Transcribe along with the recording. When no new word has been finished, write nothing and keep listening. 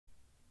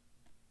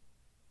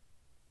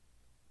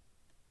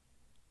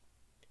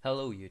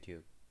Hello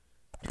YouTube.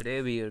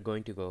 Today we are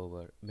going to go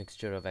over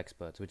mixture of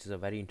experts, which is a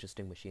very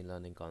interesting machine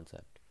learning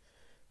concept.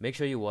 Make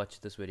sure you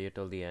watch this video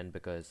till the end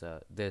because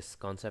this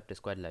concept is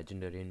quite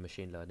legendary in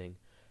machine learning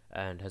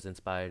and has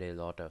inspired a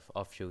lot of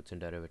offshoots and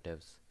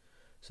derivatives.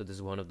 So this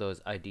is one of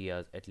those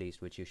ideas at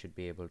least which you should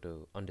be able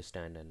to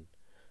understand and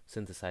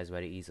synthesize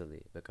very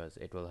easily because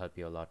it will help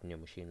you a lot in your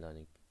machine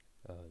learning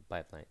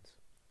pipelines.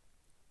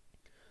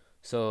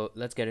 So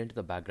let's get into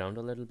the background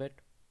a little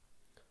bit.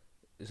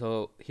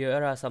 So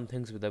here are some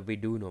things that we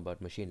do know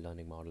about machine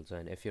learning models,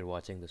 and if you're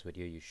watching this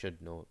video you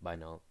should know by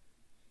now.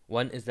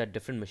 One is that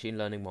different machine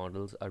learning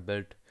models are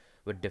built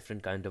with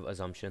different kind of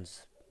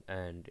assumptions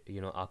and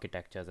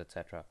architectures,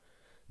 etc.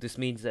 This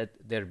means that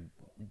they're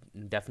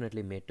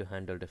definitely made to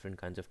handle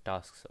different kinds of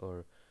tasks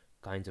or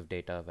kinds of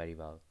data very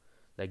well.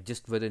 Like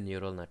just within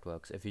neural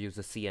networks, if you use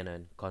a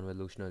CNN,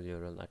 convolutional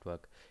neural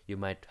network, you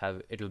might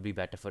have it'll be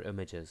better for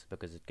images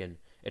because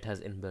it has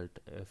inbuilt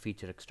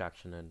feature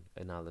extraction and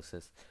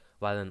analysis,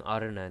 while an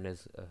RNN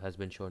has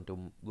been shown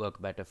to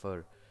work better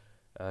for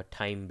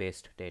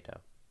time-based data.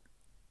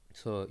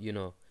 So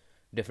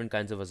different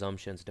kinds of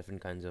assumptions, different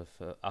kinds of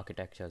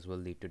architectures will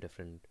lead to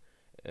different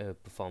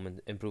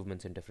performance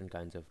improvements in different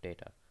kinds of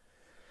data.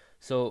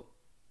 So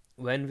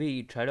when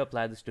we try to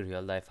apply this to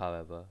real life,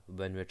 however,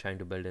 when we're trying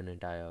to build an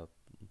entire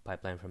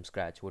pipeline from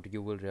scratch, what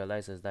you will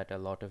realize is that a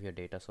lot of your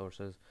data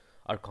sources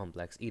are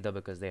complex, either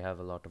because they have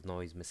a lot of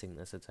noise,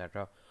 missingness,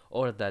 etc.,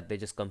 or that they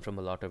just come from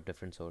a lot of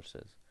different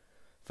sources.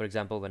 For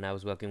example, when I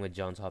was working with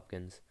Johns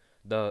Hopkins,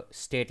 the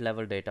state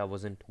level data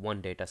wasn't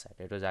one data set.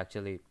 It was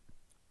actually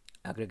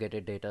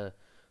aggregated data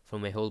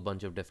from a whole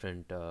bunch of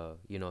different,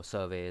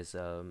 surveys,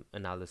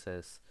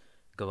 analysis,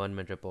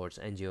 government reports,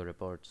 NGO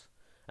reports,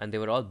 and they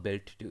were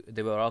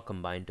all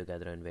combined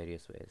together in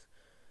various ways.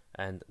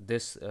 And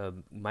this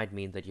might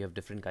mean that you have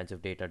different kinds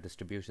of data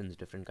distributions,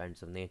 different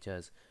kinds of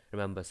natures.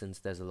 Remember, since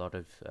there's a lot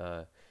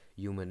of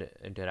human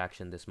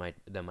interaction,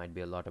 there might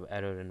be a lot of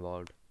error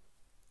involved.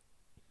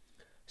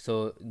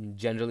 So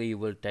generally, you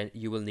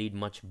will need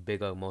much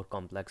bigger, more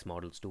complex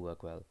models to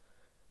work well.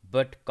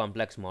 But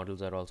complex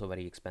models are also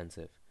very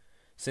expensive,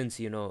 since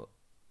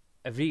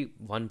every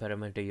one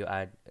parameter you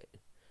add,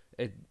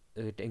 it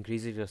it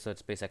increases your search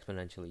space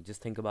exponentially.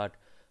 Just think about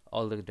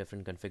all the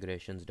different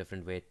configurations,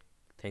 different weight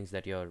things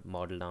that your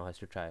model now has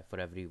to try for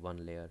every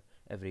one layer,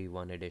 every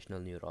one additional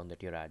neuron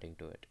that you're adding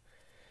to it.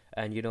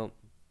 And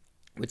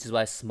which is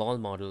why small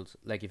models,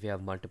 like if you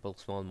have multiple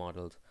small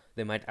models,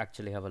 they might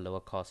actually have a lower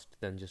cost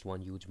than just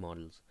one huge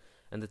models.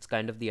 And that's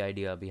kind of the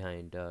idea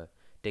behind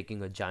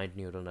taking a giant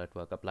neural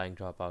network, applying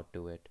dropout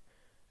to it,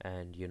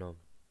 and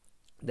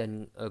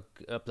then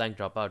applying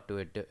dropout to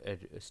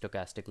it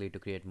stochastically to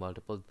create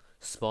multiple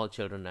small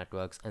children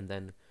networks, and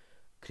then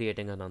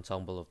creating an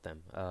ensemble of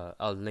them.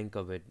 I'll link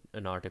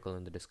an article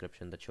in the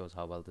description that shows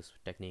how well this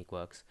technique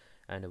works,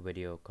 and a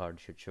video card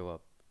should show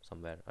up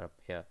somewhere up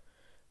here,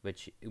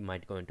 which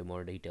might go into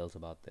more details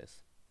about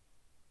this.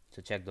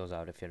 So check those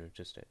out if you're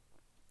interested.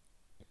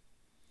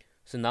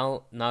 So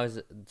now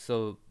is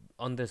so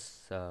on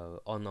this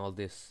on all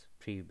this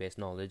pre-based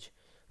knowledge,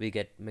 we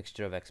get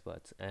mixture of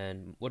experts.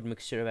 And what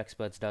mixture of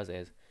experts does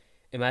is,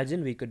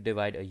 imagine we could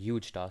divide a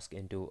huge task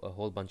into a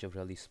whole bunch of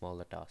really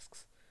smaller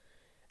tasks,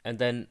 and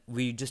then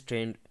we just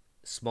trained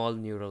small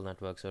neural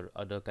networks or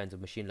other kinds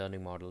of machine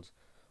learning models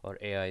or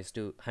AIs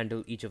to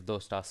handle each of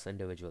those tasks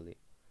individually.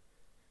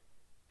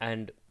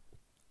 And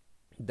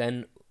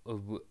then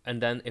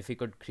if we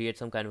could create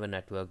some kind of a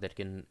network that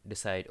can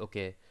decide,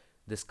 okay,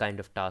 this kind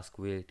of task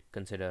we'll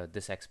consider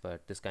this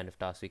expert, this kind of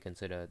task we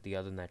consider the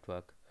other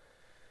network,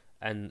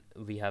 and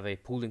we have a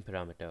pooling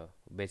parameter.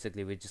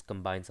 Basically, we just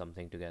combine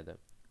something together.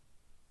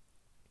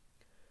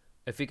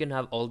 If we can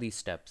have all these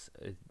steps,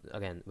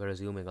 again, we're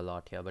assuming a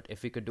lot here, but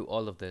if we could do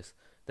all of this,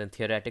 then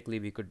theoretically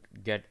we could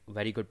get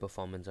very good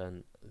performance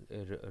on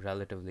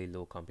relatively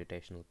low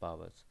computational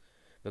powers,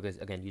 because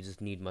again, you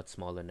just need much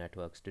smaller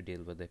networks to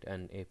deal with it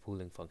and a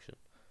pooling function.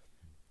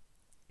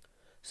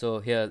 So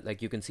here,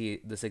 like you can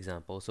see this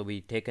example. So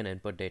we take an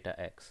input data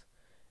X,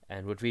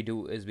 and what we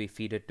do is we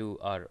feed it to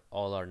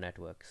all our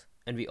networks,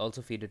 and we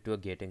also feed it to a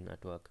gating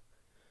network.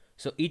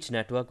 So each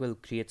network will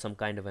create some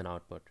kind of an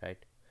output, right?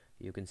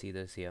 You can see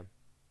this here.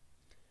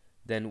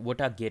 Then what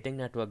our gating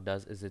network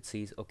does is it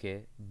sees,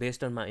 okay,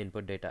 based on my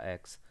input data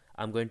X,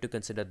 I'm going to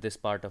consider this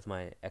part of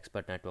my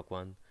expert network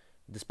 1,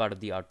 this part of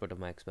the output of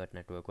my expert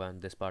network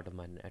 1, this part of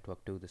my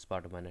network 2, this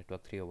part of my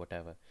network 3, or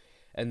whatever.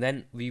 And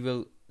then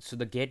so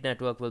the gate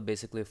network will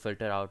basically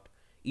filter out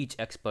each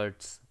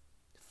expert's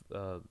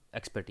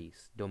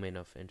expertise, domain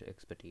of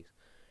expertise.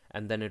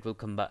 And then it will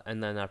combine,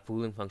 and then our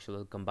pooling function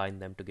will combine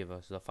them to give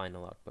us the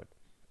final output.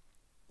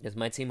 This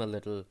might seem a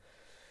little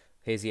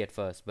hazy at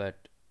first,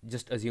 but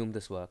just assume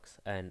this works,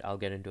 and I'll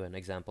get into an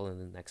example in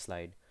the next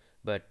slide.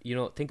 But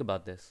think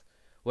about this.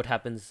 What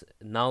happens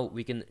now?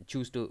 We can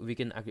choose to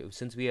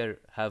since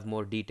have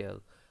more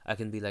detail. I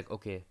can be like,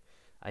 okay,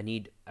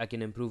 I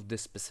can improve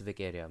this specific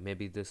area.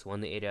 Maybe this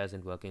one area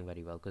isn't working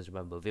very well, because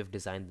remember, we've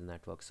designed the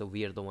network, so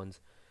we are the ones.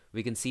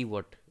 We can see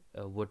what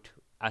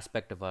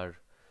aspect of our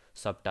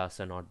subtasks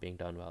are not being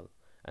done well,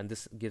 and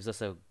this gives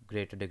us a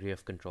greater degree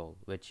of control,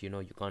 which you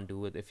can't do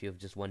with if you have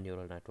just one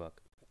neural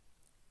network.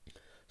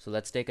 So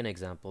let's take an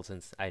example,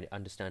 since I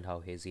understand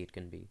how hazy it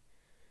can be.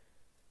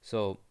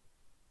 So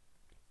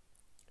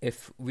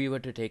if we were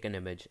to take an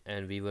image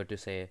and we were to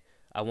say,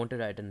 I want to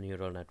write a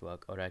neural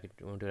network, or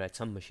want to write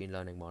some machine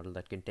learning model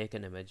that can take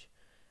an image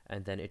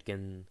and then it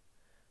can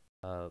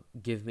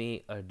give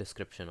me a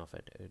description of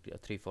it, a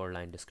 3-4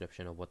 line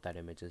description of what that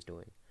image is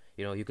doing.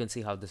 You can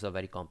see how this is a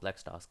very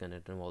complex task, and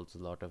it involves a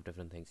lot of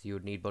different things. You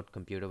would need both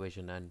computer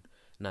vision and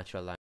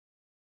natural language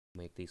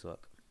to make these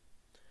work.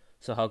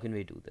 So how can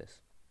we do this?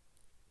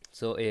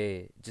 So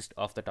just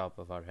off the top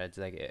of our heads,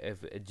 like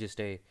if just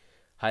a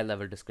high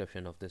level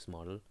description of this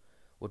model,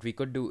 what we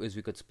could do is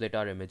we could split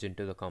our image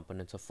into the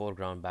components of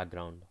foreground,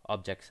 background,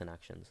 objects, and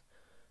actions.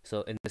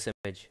 So in this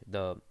image,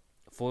 the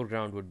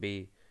foreground would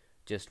be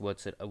just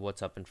what's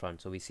up in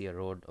front. So we see a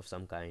road of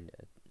some kind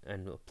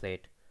and a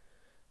plate.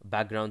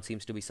 Background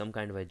seems to be some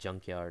kind of a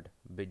junkyard,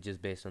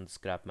 just based on the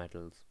scrap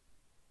metals.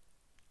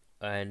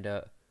 And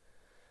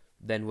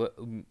then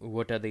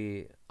what are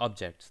the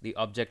objects? The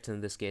objects in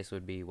this case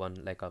would be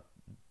one like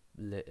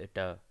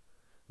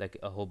like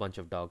a whole bunch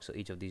of dogs. So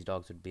each of these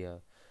dogs would be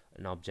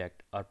an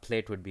object. Our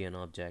plate would be an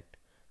object.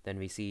 Then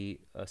we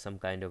see some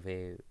kind of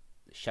a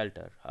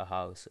shelter, a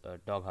house, a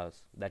dog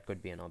house. That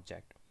could be an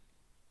object.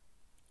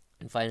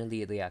 And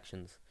finally, the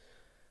actions.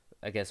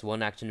 I guess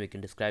one action we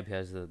can describe here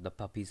is the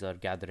puppies are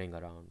gathering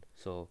around.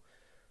 So,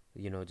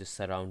 just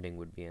surrounding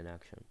would be an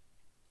action.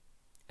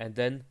 And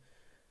then,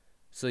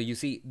 so you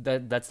see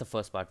that's the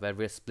first part where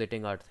we're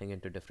splitting our thing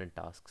into different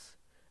tasks.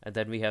 And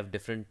then we have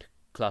different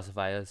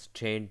classifiers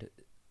trained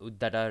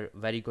that are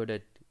very good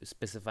at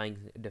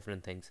specifying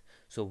different things.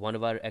 So one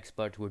of our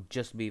experts would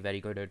just be very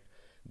good at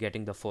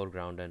getting the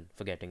foreground and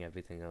forgetting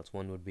everything else.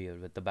 One would be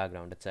with the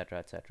background, etc.,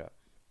 etc.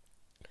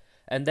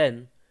 And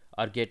then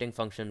our gating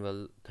function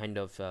will kind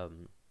of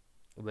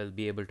will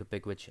be able to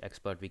pick which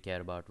expert we care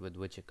about with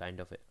which kind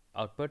of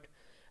output,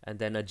 and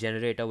then a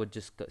generator would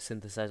just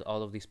synthesize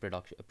all of these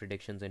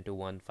predictions into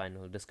one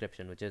final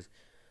description, which is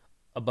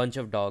a bunch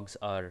of dogs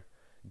are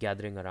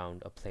gathering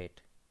around a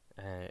plate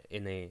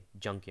in a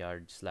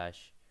junkyard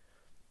slash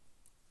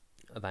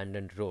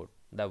abandoned road.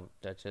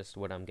 That's just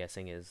what I'm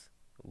guessing is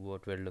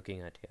what we're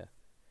looking at here.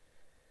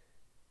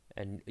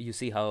 And you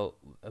see how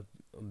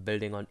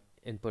building on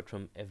input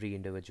from every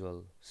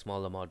individual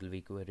smaller model,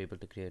 we were able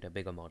to create a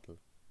bigger model.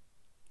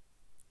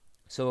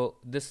 So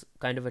this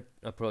kind of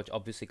approach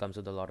obviously comes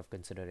with a lot of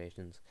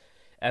considerations.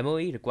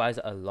 MOE requires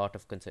a lot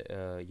of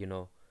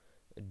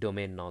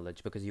domain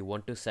knowledge, because you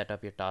want to set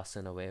up your tasks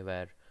in a way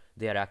where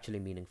they are actually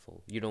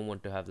meaningful. You don't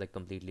want to have like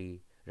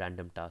completely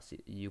random tasks.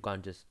 You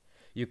can't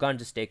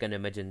just take an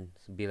image and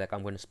be like,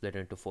 I'm going to split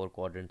it into 4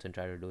 quadrants and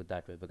try to do it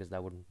that way, because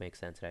that wouldn't make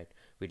sense, right?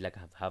 We'd like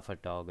have half a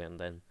dog,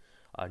 and then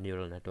our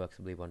neural networks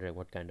will be wondering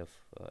what kind of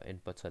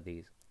inputs are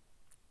these.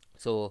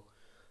 So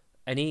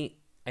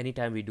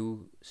anytime we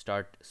do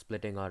start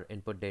splitting our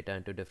input data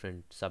into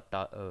different sub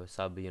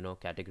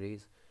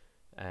categories,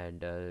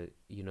 and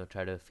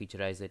try to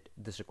featurize it,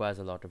 this requires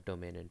a lot of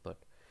domain input.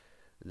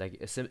 Like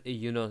it's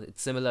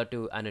similar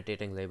to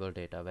annotating label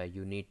data, where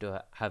you need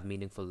to have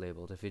meaningful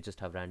labels. If you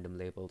just have random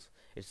labels,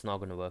 it's not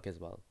going to work as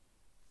well.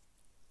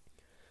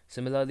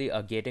 Similarly,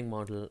 a gating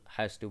model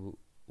has to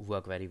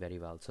work very, very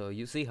well. So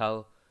you see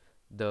how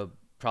the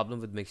problem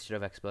with mixture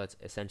of experts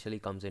essentially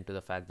comes into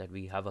the fact that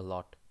we have a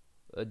lot.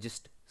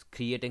 Just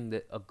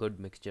creating a good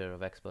mixture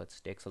of experts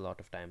takes a lot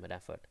of time and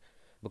effort,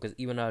 because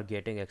even our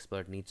gating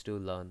expert needs to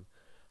learn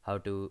how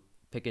to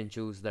pick and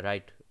choose the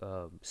right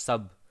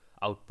sub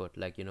output,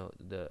 like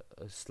the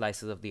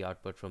slices of the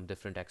output from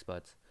different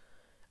experts,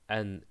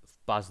 and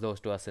pass those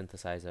to our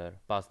synthesizer,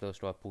 pass those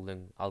to our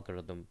pooling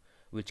algorithm,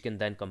 which can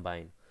then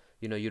combine.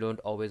 You don't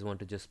always want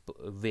to just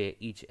weigh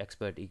each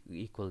expert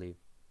equally.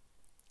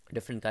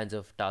 Different kinds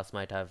of tasks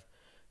might have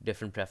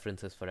different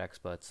preferences for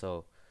experts,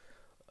 so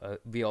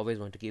we always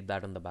want to keep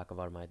that on the back of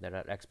our mind, that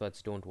our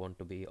experts don't want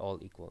to be all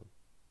equal.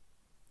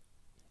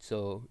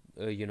 So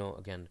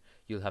again,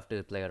 you'll have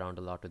to play around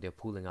a lot with your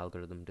pooling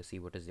algorithm to see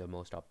what is your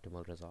most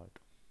optimal result.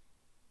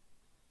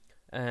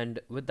 And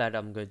with that,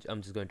 I'm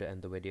just going to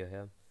end the video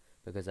here,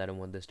 because I don't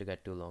want this to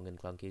get too long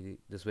and clunky.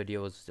 This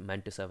video was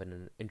meant to serve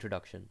an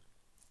introduction,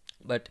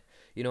 but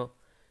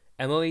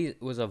MOE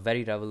was a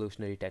very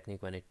revolutionary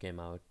technique when it came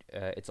out.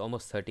 It's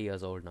almost 30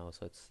 years old now,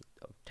 so it's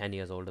 10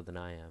 years older than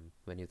I am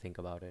when you think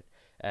about it.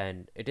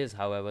 And it is,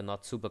 however,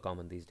 not super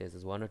common these days.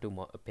 There's one or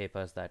two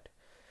papers that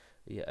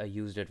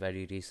used it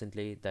very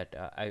recently that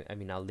I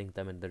mean, I'll link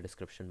them in the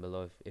description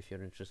below if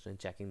you're interested in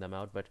checking them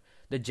out. But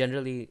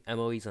generally,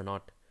 MOEs are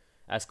not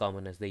as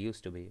common as they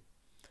used to be.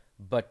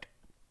 But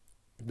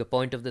the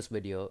point of this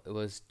video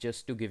was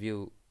just to give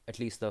you at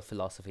least the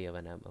philosophy of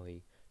an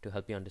MOE, to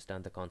help you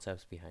understand the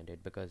concepts behind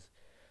it, because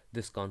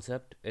this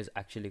concept is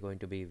actually going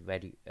to be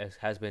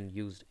has been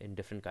used in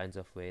different kinds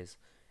of ways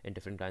in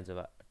different kinds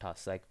of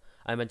tasks. Like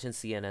I mentioned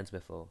CNNs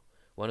before.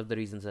 One of the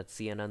reasons that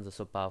CNNs are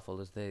so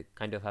powerful is they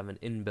kind of have an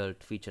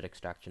inbuilt feature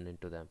extraction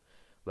into them,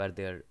 where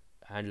they're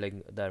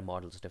handling their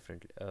models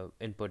differently,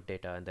 input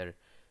data, and they're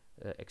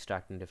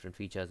extracting different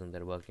features, and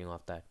they're working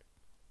off that.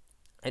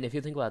 And if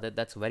you think about it,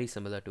 that's very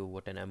similar to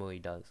what an MOE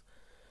does,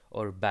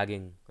 or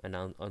bagging and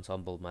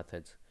ensemble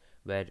methods,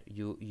 where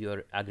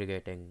you're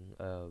aggregating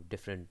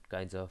different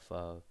kinds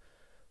of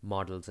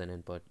models and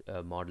input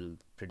model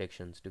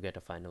predictions to get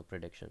a final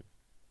prediction.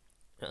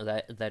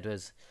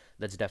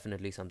 That's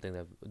definitely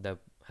something that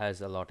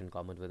has a lot in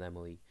common with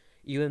MOE.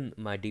 Even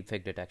my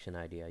deepfake detection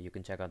idea, you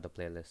can check out the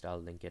playlist. I'll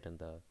link it in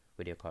the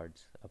video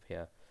cards up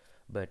here.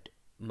 But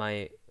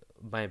my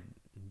my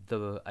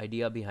the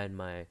idea behind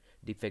my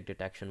deepfake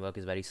detection work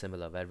is very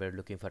similar, where we're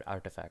looking for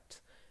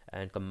artifacts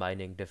and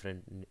combining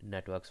different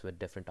networks with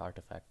different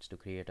artifacts to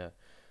create a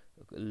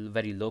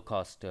very low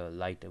cost,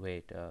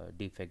 lightweight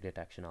deepfake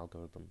detection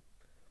algorithm.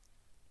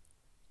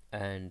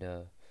 And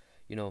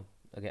you know,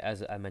 okay,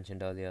 as I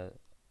mentioned earlier,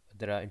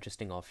 there are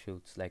interesting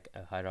offshoots like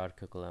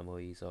hierarchical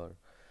MOEs, or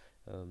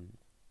um,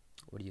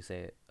 what do you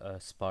say, a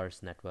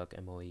sparse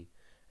network MOE.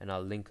 And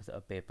I'll link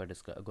a paper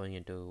going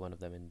into one of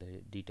them in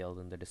the details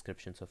in the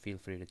description, so feel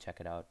free to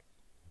check it out.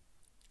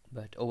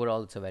 But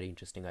overall, it's a very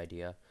interesting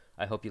idea.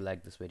 I hope you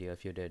liked this video.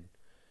 If you did,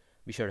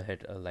 be sure to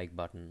hit a like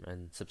button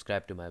and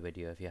subscribe to my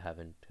video if you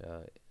haven't.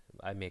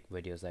 I make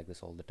videos like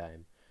this all the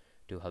time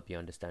to help you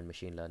understand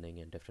machine learning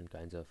and different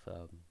kinds of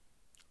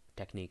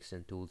techniques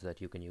and tools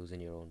that you can use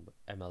in your own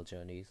ML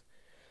journeys.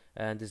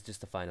 And this is just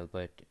the final,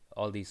 but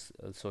all these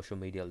social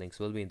media links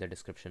will be in the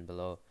description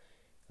below.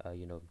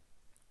 You know,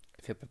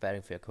 if you're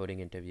preparing for your coding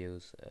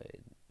interviews,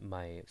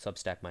 my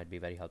Substack might be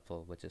very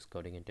helpful, which is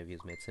Coding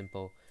Interviews Made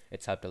Simple.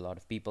 It's helped a lot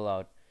of people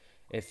out.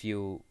 If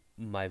you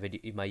my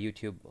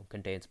YouTube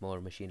contains more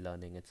machine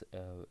learning,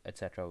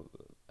 etc.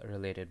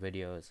 related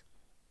videos.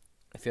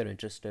 If you're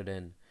interested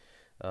in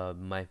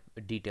my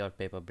detailed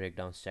paper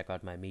breakdowns, check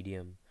out my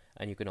Medium,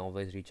 and you can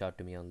always reach out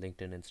to me on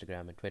LinkedIn,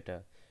 Instagram, and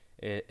Twitter.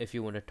 If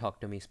you want to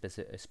talk to me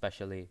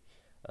especially,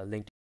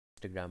 LinkedIn,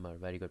 Instagram are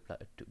very good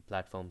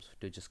platforms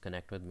to just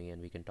connect with me,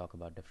 and we can talk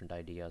about different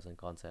ideas and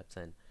concepts.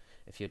 And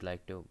if you'd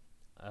like to,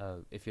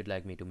 if you'd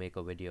like me to make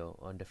a video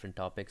on different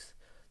topics,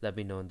 let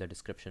me know in the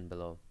description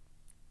below,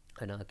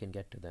 and I can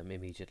get to them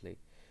immediately.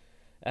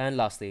 And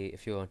lastly,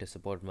 if you want to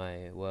support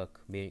my work,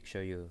 make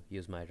sure you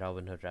use my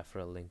Robinhood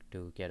referral link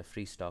to get a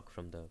free stock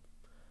from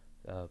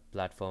the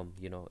platform.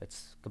 You know,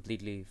 it's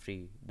completely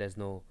free. There's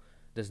no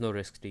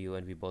risk to you,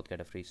 and we both get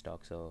a free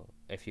stock. So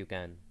if you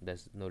can,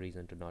 there's no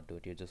reason to not do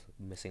it. You're just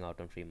missing out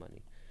on free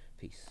money.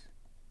 Peace.